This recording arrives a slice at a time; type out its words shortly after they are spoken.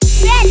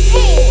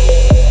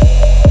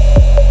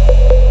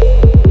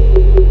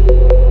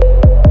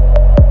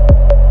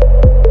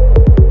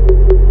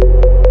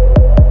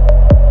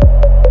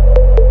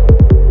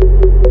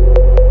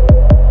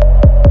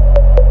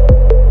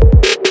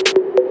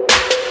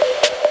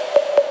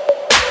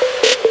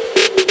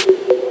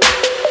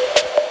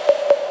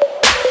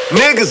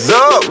Niggas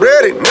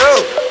already know.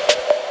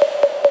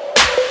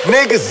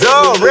 Niggas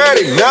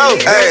already know.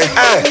 Ay,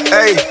 ay,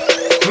 ay.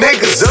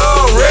 Niggas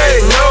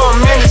already know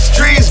I'm in the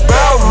streets,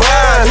 bout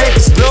mine.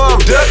 Niggas know I'm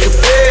ducking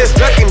fast,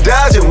 ducking,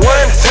 dodging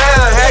one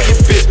time. Have your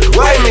bitch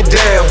wipe me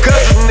down,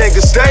 cause a nigga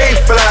stay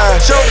fly.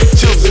 Show me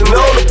choosing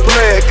on the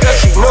plan,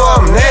 cause you know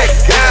I'm that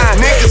guy.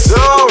 Niggas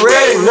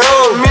already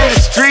know I'm in the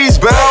streets,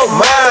 bout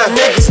mine.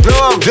 Niggas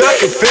know I'm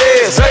ducking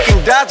fast, ducking,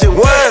 dodging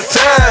one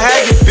time.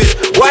 Have your bitch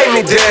wipe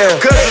me down,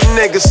 cause a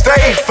nigga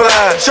stay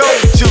fly. Show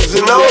me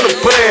choosing on the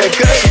plan,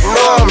 cause you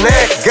know I'm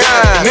that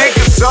guy.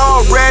 Niggas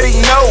already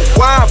know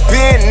why I'm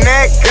been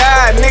that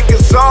guy.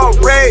 Niggas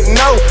already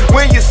know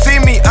when you see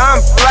me I'm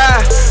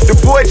fly. The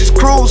boy just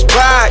cruise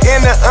by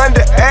in the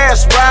under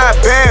ass ride.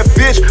 Bad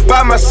bitch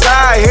by my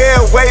side, hair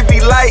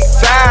wavy like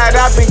tide.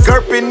 I've been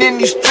gurping in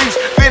these streets,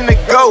 finna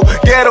go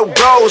ghetto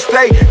gold.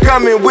 Stay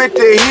coming with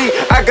the heat,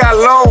 I got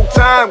long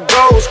time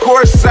goals.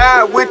 Course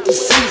side with the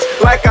seats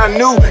like I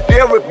knew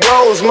Derrick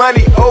Rose.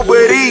 Money over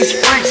these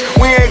freaks,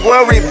 we ain't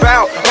worried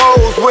about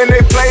hoes. When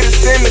they play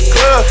this in the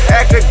club,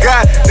 act a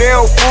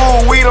goddamn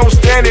fool. We don't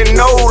stand in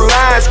no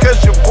lines, cause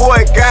your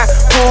boy got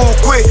cool.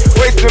 Quit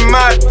wasting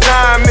my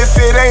time if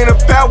it ain't a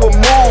power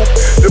move.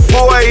 The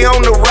boy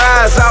on the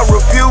rise, I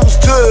refuse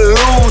to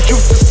lose.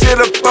 Used to sit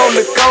up on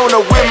the corner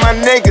with my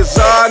niggas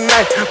all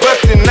night,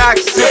 bustin'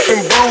 knocks,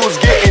 sippin' brews,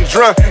 getting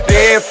drunk,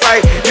 then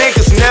fight.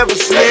 Niggas never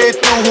slid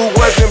through who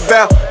wasn't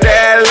about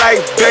that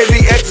life.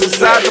 Baby,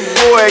 exercise the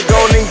boy,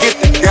 gon' and get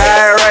the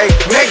guy right.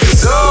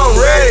 Niggas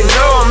already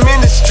know I'm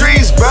in the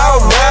streets,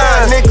 bout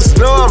mine. Niggas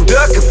know I'm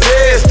ducking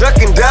fast,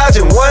 ducking,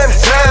 dodging one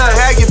time.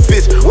 Have your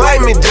bitch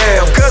wipe me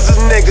down, cause a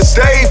nigga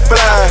stay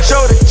fly. Show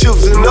the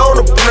choosing on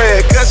the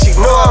plan, cause you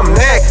know I'm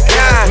that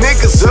guy.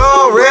 Niggas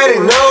already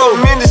know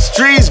I'm in the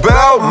streets,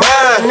 bout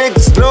mine.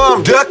 Niggas know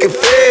I'm ducking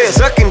fast,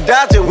 ducking,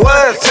 dodging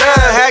one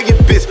time. Have your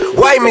bitch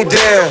wipe me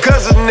down,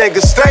 cause a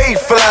nigga stay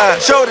fly.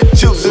 Show the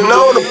choosing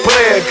on the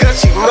plan,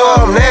 cause you know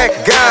I'm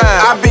that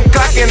guy. I've been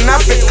clocking,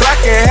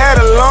 had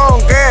a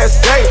long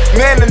ass day.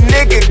 Man, the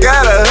nigga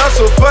gotta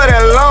hustle for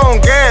that long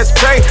ass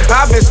pay.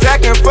 I've been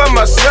stacking for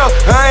myself,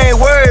 I ain't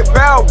worried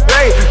about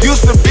pay.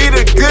 Used to be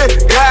the good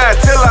guy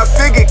till I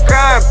figured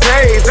crime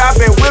pays. I've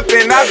been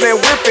whipping, I've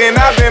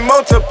been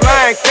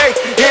multiplying cake.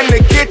 In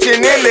the kitchen,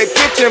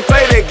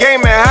 play the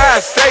game at high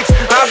stakes.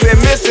 I've been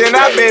missing,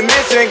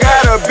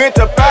 got a bent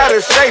up out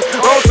of shape.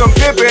 On some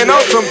pimpin',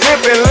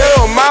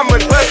 little mama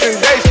bustin'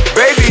 dates.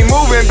 Baby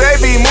moving,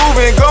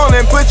 gone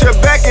and put your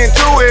back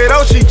into it.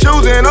 Oh, she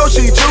choosing,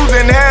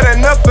 had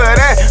enough of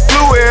that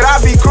fluid. I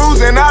be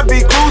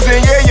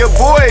cruising, yeah, your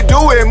boy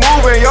do it,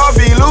 moving. Y'all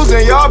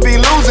be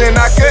losing,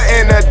 I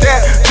couldn't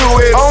adapt to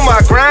it. On my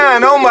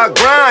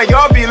grind,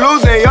 y'all be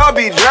losing, y'all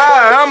be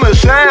dry. I'ma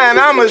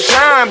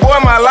shine, boy,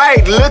 my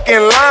light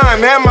looking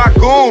lime. Have my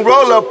goon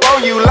roll up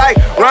on you like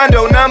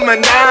Rondo number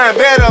 9.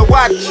 Better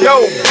watch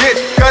your bitch,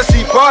 cause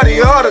she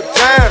party all the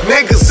time.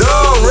 Niggas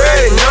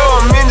already know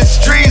I'm in the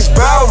streets,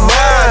 bout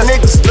mine.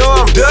 Niggas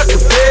know I'm ducking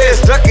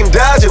fast, ducking,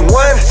 dodging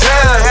one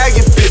time. Have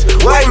your bitch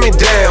wipe me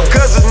down,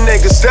 cause a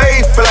nigga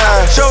stay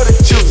fly. Show the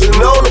choosing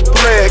on the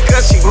plan,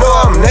 cause you know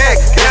I'm that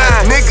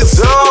guy. Niggas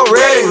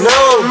already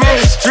know I'm in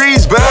the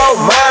streets, bout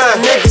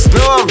mine. Niggas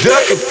know I'm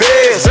ducking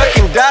fast,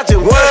 ducking,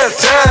 dodging one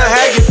time.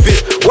 Have your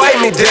bitch wipe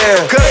me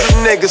down, cause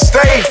a nigga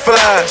stay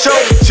fly. Show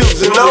the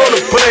choosing on